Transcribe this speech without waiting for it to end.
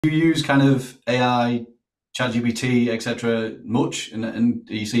Do you use kind of AI, ChatGPT, etc. much, and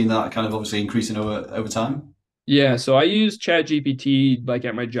are you seeing that kind of obviously increasing over time? Yeah, so I use ChatGPT like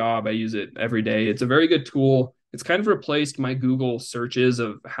at my job. I use it every day. It's a very good tool. It's kind of replaced my Google searches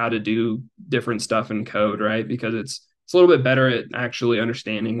of how to do different stuff in code, right? Because it's a little bit better at actually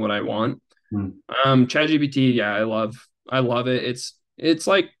understanding what I want. Hmm. ChatGPT, yeah, I love it. It's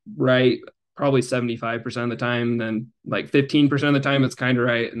like right probably 75% of the time, then like 15% of the time it's kind of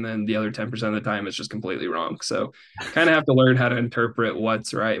right, and then the other 10% of the time it's just completely wrong. So kind of have to learn how to interpret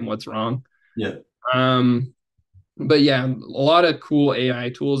what's right and what's wrong. Yeah. Um, but yeah, a lot of cool AI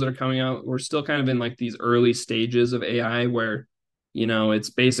tools that are coming out. We're still kind of in like these early stages of AI where, it's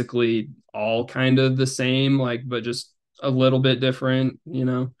basically all kind of the same, like, but just a little bit different.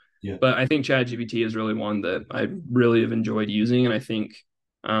 Yeah. But I think ChatGPT is really one that I really have enjoyed using. And I think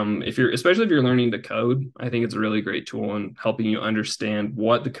if you're, especially if you're learning to code, I think it's a really great tool in helping you understand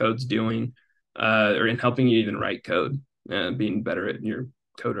what the code's doing, or in helping you even write code, being better at your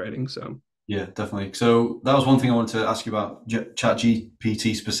code writing. So. Yeah, definitely. So that was one thing I wanted to ask you about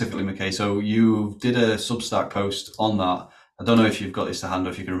ChatGPT specifically, McKay. So you did a Substack post on that. I don't know if you've got this to hand or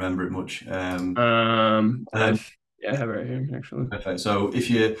if you can remember it much. Um, Yeah, I have it right here actually. Perfect.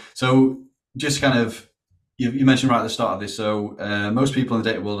 So just kind of, you mentioned right at the start of this. So most people in the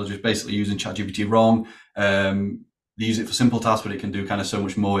data world are just basically using ChatGPT wrong. They use it for simple tasks, but it can do kind of so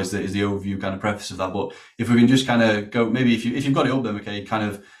much more. Is the overview kind of preface of that? But if we can just kind of go, maybe if you've got it up there, okay, kind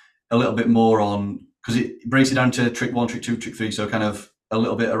of a little bit more on, because it breaks it down to trick one, trick two, trick three. So kind of a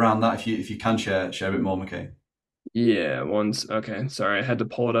little bit around that. If you can share a bit more, McKay. Yeah, once. Okay, sorry, I had to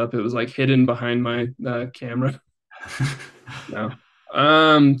pull it up. It was like hidden behind my camera. No.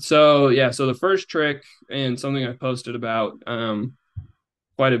 So yeah, so the first trick and something I posted about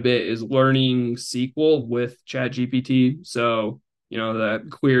quite a bit is learning SQL with ChatGPT. So, the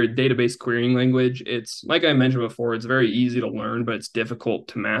database querying language. It's like I mentioned before, it's very easy to learn, but it's difficult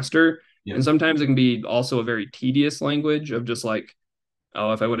to master. Yeah, And sometimes it can be also a very tedious language of just like,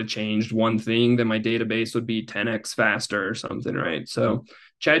 oh, if I would have changed one thing, then my database would be 10x faster or something, right? So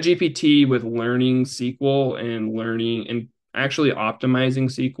ChatGPT with learning SQL and learning and actually optimizing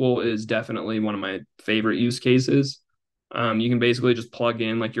SQL is definitely one of my favorite use cases. You can basically just plug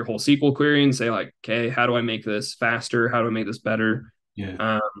in like your whole SQL query and say like, okay, how do I make this faster? How do I make this better? yeah,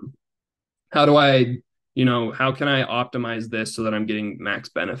 Um, how do I, how can I optimize this so that I'm getting max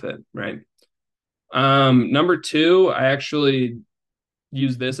benefit, right? Number two, I actually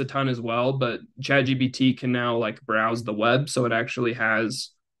use this a ton as well, but ChatGPT can now like browse the web, so it actually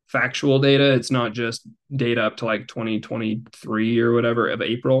has factual data. It's not just data up to like 2023 or whatever of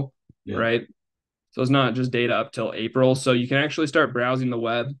April, yeah. right? So it's not just data up till April. So you can actually start browsing the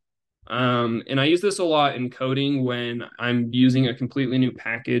web. And I use this a lot in coding when I'm using a completely new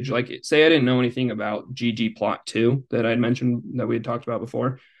package. Like, say I didn't know anything about ggplot2 that I'd mentioned that we had talked about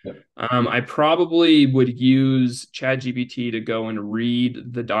before. Yeah. I probably would use ChatGPT to go and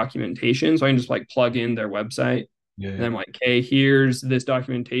read the documentation. So I can just like plug in their website Yeah, and yeah. I'm like, hey, here's this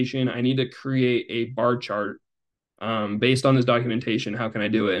documentation. I need to create a bar chart based on this documentation. How can I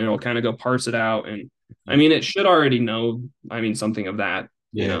do it? And it'll kind of go parse it out. And I Yeah, mean, it should already know, I mean, something of that,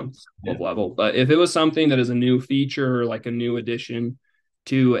 yeah, yeah, level. But if it was something that is a new feature or like a new addition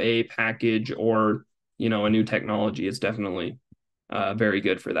to a package or, a new technology, it's definitely very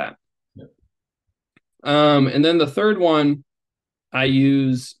good for that. yeah, And then the third one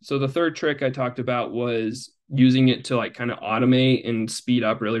so the third trick I talked about was using it to like kind of automate and speed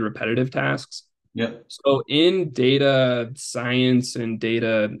up really repetitive tasks. yeah, So in data science and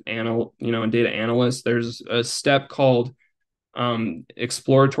data analysts, there's a step called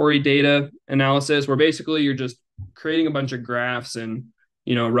exploratory data analysis, where basically you're just creating a bunch of graphs and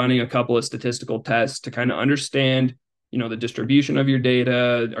running a couple of statistical tests to kind of understand the distribution of your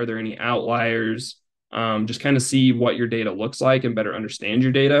data. Are there any outliers? Just kind of see what your data looks like and better understand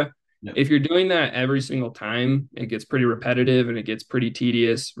your data. yeah, If you're doing that every single time, it gets pretty repetitive and it gets pretty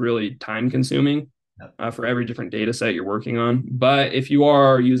tedious, really time consuming yeah, for every different data set you're working on. But if you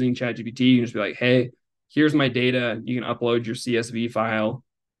are using ChatGPT, you can just be like, hey, here's my data. You can upload your CSV file,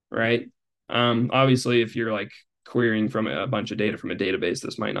 right? Obviously, if you're like querying from a bunch of data from a database,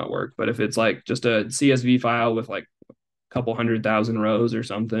 this might not work. But if it's like just a CSV file with like a couple 100,000 rows or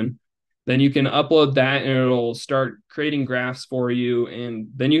something, then you can upload that and it'll start creating graphs for you. And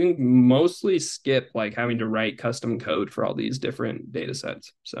then you can mostly skip like having to write custom code for all these different data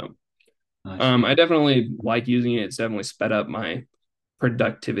sets. So nice. I definitely like using it. It's definitely sped up my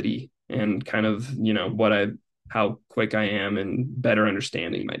productivity and kind of, how quick I am and better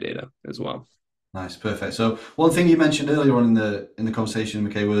understanding my data as well. Nice, perfect. So one thing you mentioned earlier on in the conversation,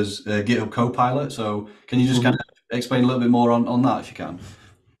 McKay, was GitHub Copilot. So can you just kind Mhm. of explain a little bit more on that if you can?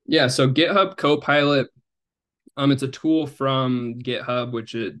 Yeah, so GitHub Copilot, it's a tool from GitHub,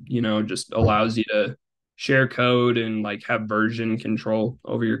 which it, just allows you to share code and like have version control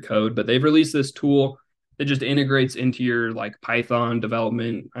over your code. But they've released this tool that just integrates into your like Python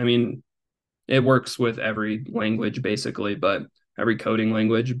development. I mean, it works with every language basically, but every coding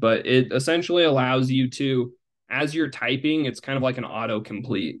language, but it essentially allows you to, as you're typing, it's kind of like an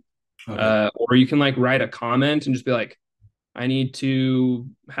autocomplete. Okay. Or you can like write a comment and just be like, I need to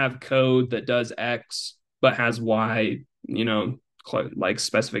have code that does X but has Y, like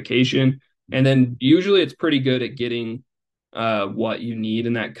specification. And then usually it's pretty good at getting what you need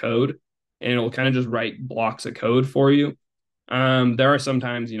in that code. And it'll kind of just write blocks of code for you. There are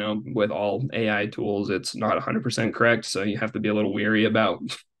sometimes, with all AI tools, it's not 100% correct. So you have to be a little weary about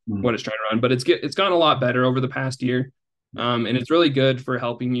Mm. what it's trying to run, but it's gotten a lot better over the past year. Yeah. And it's really good for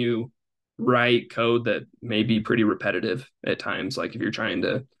helping you write code that may be pretty repetitive at times. Like if you're trying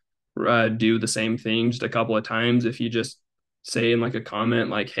to do the same thing just a couple of times, if you just say in like a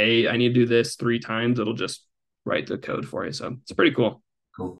comment, like, hey, I need to do this 3 times, it'll just write the code for you. So it's pretty cool.